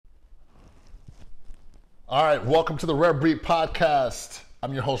All right, welcome to the Rare Breed Podcast.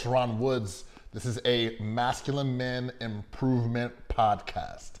 I'm your host, Ron Woods. This is a masculine men improvement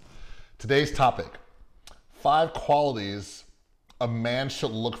podcast. Today's topic, 5 qualities a man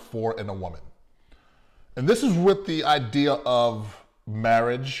should look for in a woman. And this is with the idea of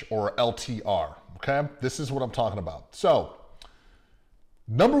marriage or LTR, okay? This is what I'm talking about. So,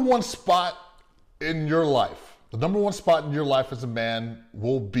 number one spot in your life, the number one spot in your life as a man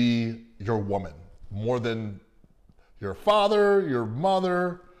will be your woman. More than your father, your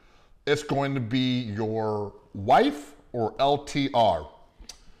mother, it's going to be your wife or LTR.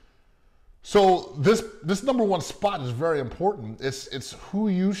 So this number one spot is very important. It's who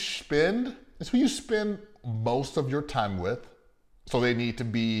you spend most of your time with. So they need to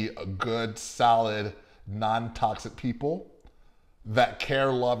be a good, solid, non-toxic people that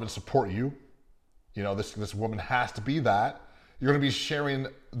care, love, and support you. You know, this woman has to be that. You're going to be sharing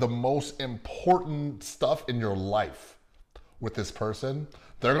the most important stuff in your life with this person.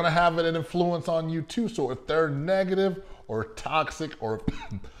 They're going to have an influence on you too. So if they're negative or toxic or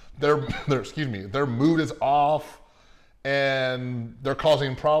their mood is off and they're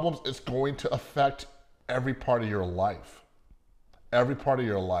causing problems, it's going to affect every part of your life. Every part of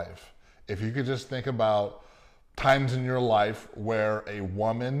your life. If you could just think about times in your life where a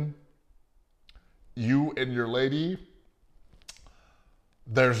woman, you and your lady,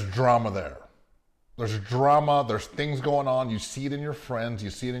 there's drama there. There's drama, there's things going on. You see it in your friends, you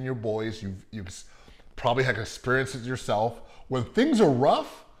see it in your boys, you've probably had experiences yourself. When things are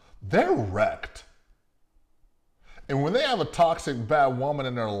rough, they're wrecked. And when they have a toxic, bad woman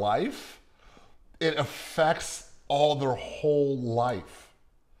in their life, it affects their whole life.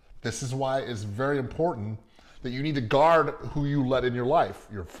 This is why it's very important that you need to guard who you let in your life.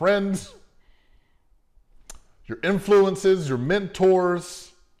 Your friends, your influences, your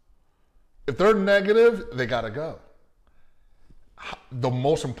mentors. If they're negative, they gotta go. The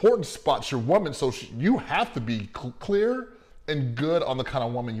most important spot's your woman, so you have to be clear and good on the kind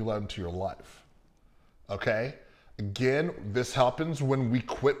of woman you let into your life. Okay? Again, this happens when we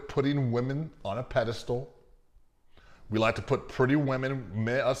quit putting women on a pedestal. We like to put pretty women,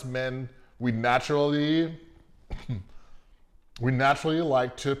 us men, we naturally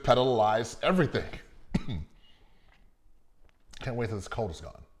like to pedalize everything. Can't wait till this cold is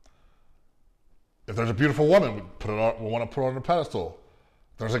gone. If there's a beautiful woman, we want to put her on a pedestal.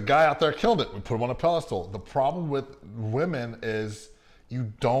 If there's a guy out there killing it, we put him on a pedestal. The problem with women is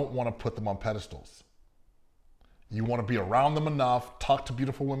you don't want to put them on pedestals. You want to be around them enough, talk to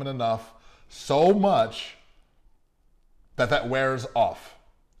beautiful women enough, so much that wears off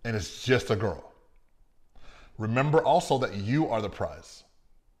and it's just a girl. Remember also that you are the prize.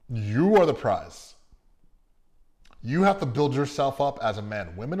 You are the prize. You have to build yourself up as a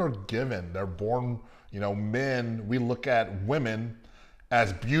man. Women are given. They're born, men, we look at women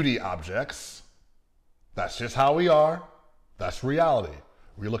as beauty objects. That's just how we are. That's reality.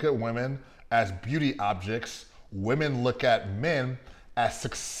 We look at women as beauty objects. Women look at men as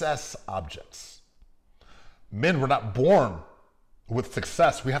success objects. Men were not born with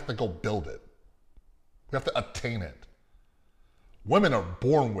success. We have to go build it. We have to attain it. Women are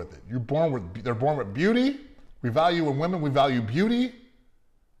born with it. They're born with beauty. We value in women, we value beauty.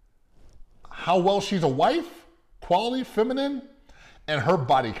 How well she's a wife, quality, feminine, and her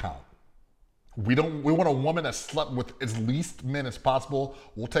body count. We want a woman that slept with as least men as possible.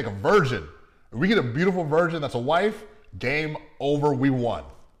 We'll take a virgin. If we get a beautiful virgin that's a wife, game over, we won.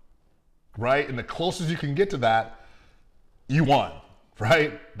 Right? And the closest you can get to that, you won.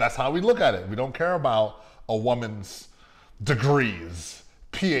 Right? That's how we look at it. We don't care about a woman's degrees,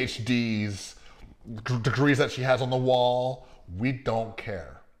 PhDs, degrees that she has on the wall. We don't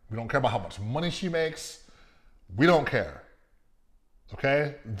care. We don't care about how much money she makes. We don't care.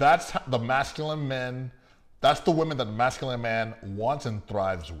 Okay? That's the masculine men. That's the women that the masculine man wants and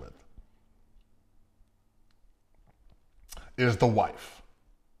thrives with. Is the wife.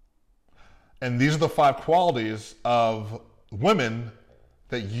 And these are the 5 qualities of women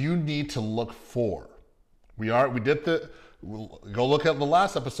that you need to look for. Go look at the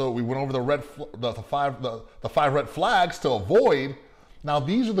last episode. We went over the 5 red flags to avoid. Now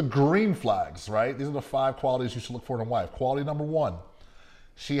these are the green flags, right? These are the 5 qualities you should look for in a wife. Quality number 1,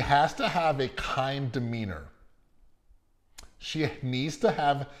 she has to have a kind demeanor. She needs to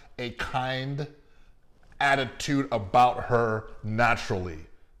have a kind attitude about her naturally.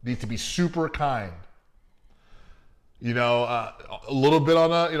 Needs to be super kind. A little bit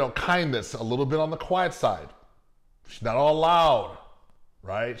on kindness, a little bit on the quiet side. She's not all loud,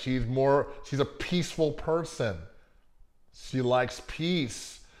 right? She's a peaceful person. She likes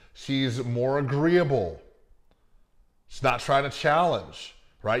peace. She's more agreeable. She's not trying to challenge,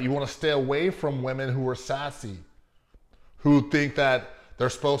 right? You want to stay away from women who are sassy, who think that they're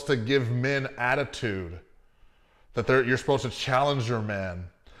supposed to give men attitude, that you're supposed to challenge your man.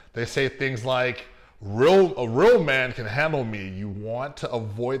 They say things like, a real man can handle me. You want to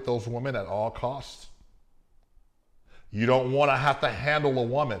avoid those women at all costs. You don't want to have to handle a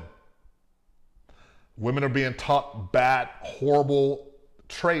woman. Women are being taught bad, horrible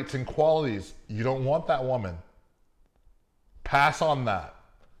traits and qualities. You don't want that woman. Pass on that.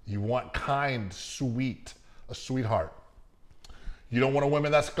 You want kind, sweet, a sweetheart. You don't want a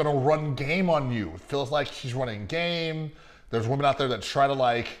woman that's going to run game on you. It feels like she's running game. There's women out there that try to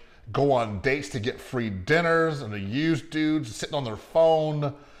like go on dates to get free dinners and to use dudes sitting on their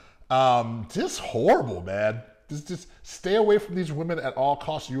phone. Just horrible, man. Just stay away from these women at all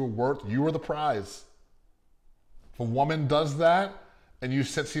costs. You are the prize. If a woman does that and you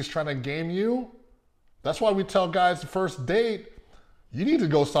sense he's trying to game you, that's why we tell guys the first date, you need to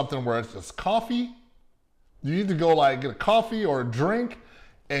go something where it's just coffee. You need to go like get a coffee or a drink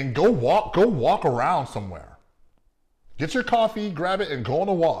and go walk around somewhere. Get your coffee, grab it, and go on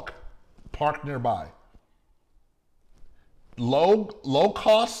a walk. Park nearby. Low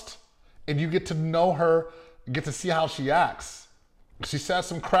cost, and you get to know her, get to see how she acts. She says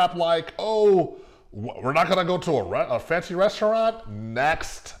some crap like, oh, we're not gonna go to a fancy restaurant.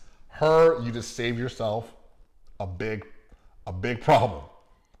 Next, you just save yourself a big problem.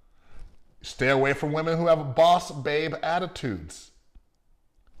 Stay away from women who have boss babe attitudes.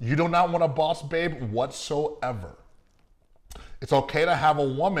 You do not want a boss babe whatsoever. It's okay to have a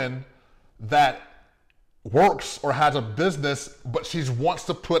woman that works or has a business, but she wants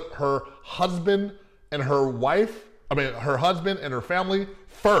to put her husband and her husband and her family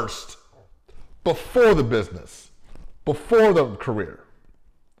first before the business, before the career.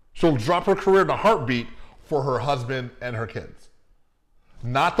 She'll drop her career in a heartbeat for her husband and her kids.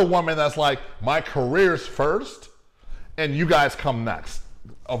 Not the woman that's like, my career's first and you guys come next.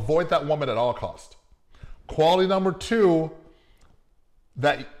 Avoid that woman at all costs. Quality number 2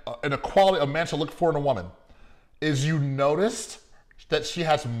 that a man should look for in a woman is you noticed that she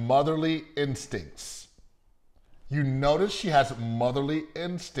has motherly instincts. You notice she has motherly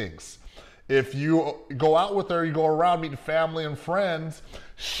instincts. If you go out with her, you go around meeting family and friends,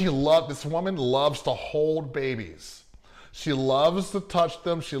 this woman loves to hold babies. She loves to touch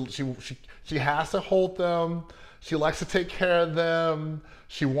them. She has to hold them. She likes to take care of them.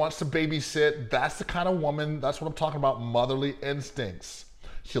 She wants to babysit. That's the kind of woman, that's what I'm talking about, motherly instincts.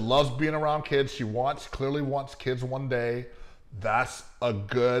 She loves being around kids. She clearly wants kids one day. That's a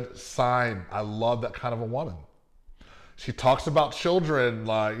good sign. I love that kind of a woman. She talks about children,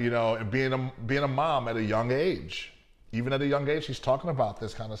 and being a mom at a young age. Even at a young age, she's talking about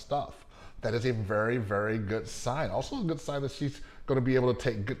this kind of stuff. That is a very, very good sign. Also a good sign that she's going to be able to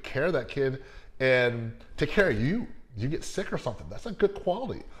take good care of that kid and take care of you. You get sick or something. That's a good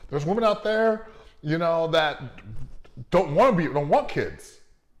quality. There's women out there, that don't want kids.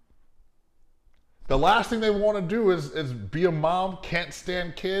 The last thing they want to do is be a mom, can't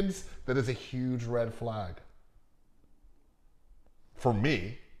stand kids. That is a huge red flag. For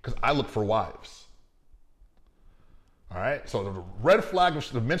me, because I look for wives. All right, so the red flag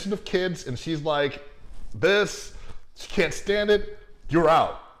was the mention of kids, and she's like, this, she can't stand it, you're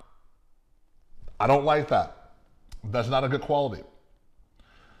out. I don't like that. That's not a good quality.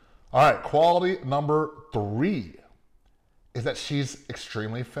 All right, quality number 3 is that she's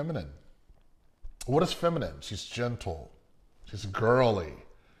extremely feminine. What is feminine? She's gentle, she's girly,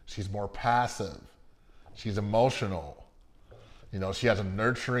 she's more passive, she's emotional. She has a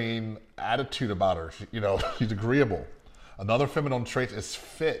nurturing attitude about her. She's agreeable. Another feminine trait is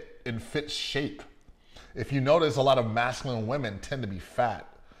fit shape. If you notice, a lot of masculine women tend to be fat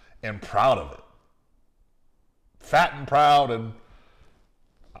and proud of it. Fat and proud, and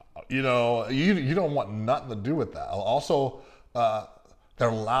you don't want nothing to do with that. Also,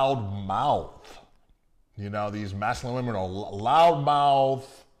 they're loud mouth. These masculine women are loud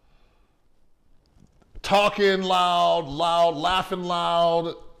mouth, talking loud, laughing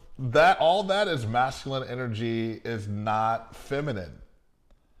loud. All that is masculine energy, is not feminine.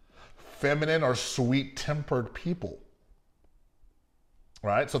 Feminine are sweet-tempered people.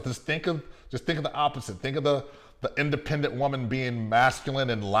 Right? So just think of the opposite. Think of the independent woman being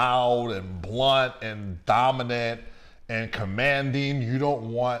masculine and loud and blunt and dominant and commanding. You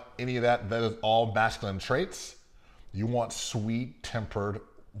don't want any of that. That is all masculine traits. You want sweet-tempered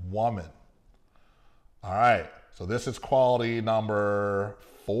woman. All right, so this is quality number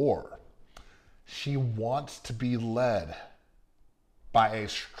 4. She wants to be led by a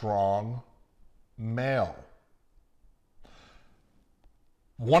strong male.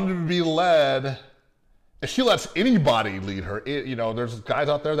 wanting to be led, if she lets anybody lead her, there's guys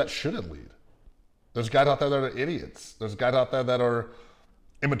out there that shouldn't lead. There's guys out there that are idiots. There's guys out there that are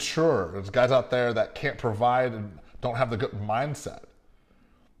immature. There's guys out there that can't provide and don't have the good mindset.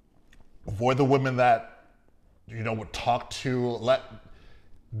 Avoid the women that, would talk to, let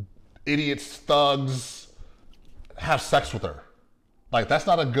idiots, thugs have sex with her. Like, that's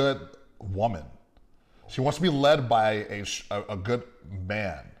not a good woman. She wants to be led by a good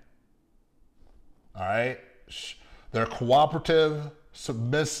man. All right? They're cooperative,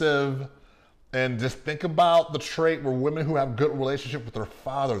 submissive, and just think about the trait where women who have good relationship with their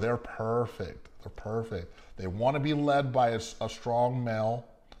father, they're perfect. They're perfect. They want to be led by a strong male.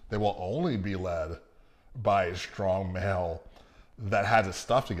 They will only be led by a strong male that has his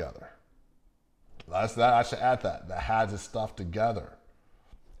stuff together. I should add that has his stuff together.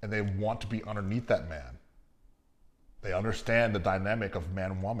 And they want to be underneath that man. They understand the dynamic of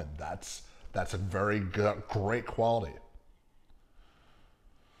man and woman. That's a very good, great quality.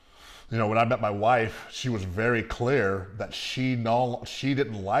 When I met my wife, she was very clear that she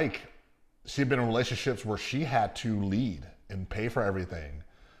didn't like. She'd been in relationships where she had to lead and pay for everything,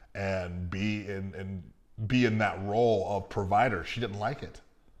 and be in that role of provider. She didn't like it.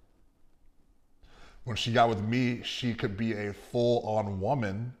 When she got with me, she could be a full-on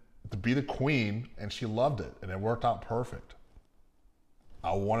woman, to be the queen, and she loved it, and it worked out perfect.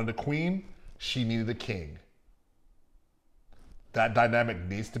 I wanted a queen, she needed a king. That dynamic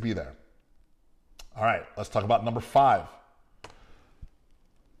needs to be there. All right, let's talk about number 5.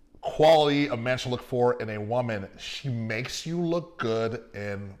 Quality a man should look for in a woman: she makes you look good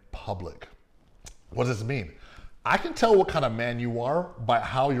in public. What does this mean? I can tell what kind of man you are by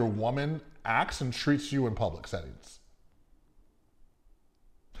how your woman acts and treats you in public settings.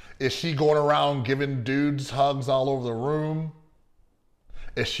 Is she going around giving dudes hugs all over the room?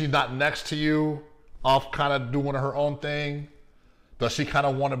 Is she not next to you, off kind of doing her own thing? Does she kind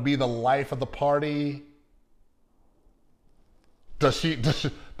of want to be the life of the party? Does she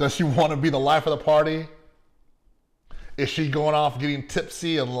want to be the life of the party? Is she going off getting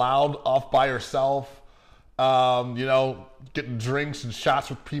tipsy and loud off by herself? Getting drinks and shots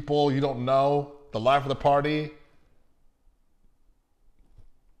with people you don't know, the life of the party?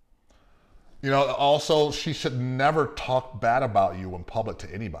 Also, she should never talk bad about you in public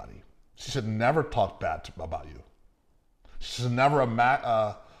to anybody. She should never talk bad about you. She should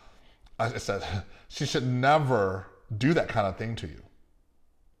never, she should never do that kind of thing to you.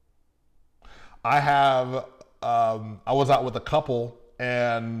 I was out with a couple,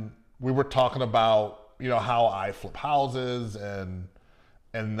 and we were talking about, how I flip houses and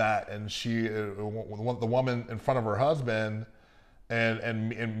she, the woman in front of her husband,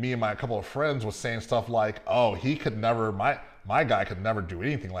 and me and my couple of friends was saying stuff like, oh, he could never, my guy could never do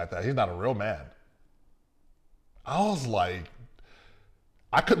anything like that. He's not a real man. I was like,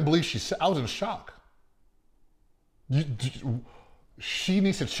 I couldn't believe she said, I was in shock. She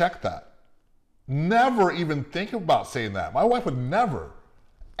needs to check that. Never even think about saying that. My wife would never,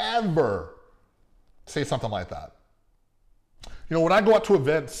 ever say something like that. When I go out to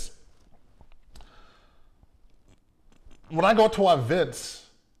events,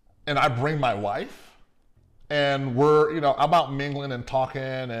 and I bring my wife, and we're, I'm out mingling and talking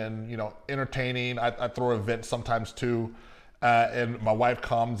and, entertaining. I throw events sometimes too. And my wife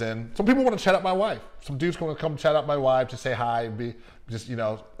comes in. Some people want to chat up my wife. Some dudes want to come chat up my wife to say hi, and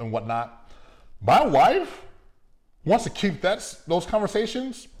whatnot. My wife wants to keep those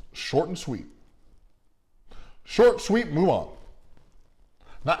conversations short and sweet. Short, sweet, move on.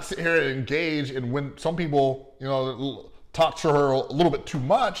 Not sit here and engage in when some people, talk to her a little bit too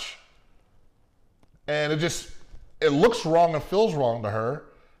much, and it looks wrong and feels wrong to her,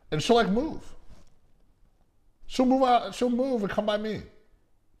 and she'll move. She'll move out, she'll move and come by me.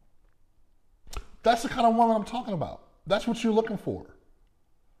 That's the kind of woman I'm talking about. That's what you're looking for.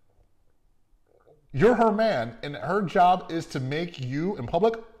 You're her man, and her job is to make you in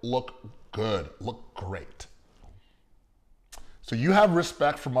public look good, look great. So you have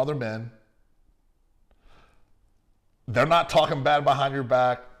respect from other men. They're not talking bad behind your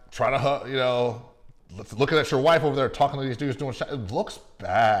back, trying to, looking at your wife over there talking to these dudes doing shit. It looks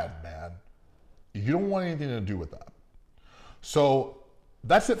bad, man. You don't want anything to do with that. So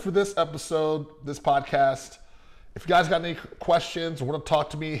that's it for this episode, this podcast. If you guys got any questions or want to talk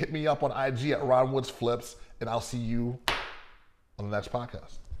to me, hit me up on IG at Ron Woods Flips, and I'll see you on the next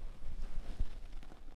podcast.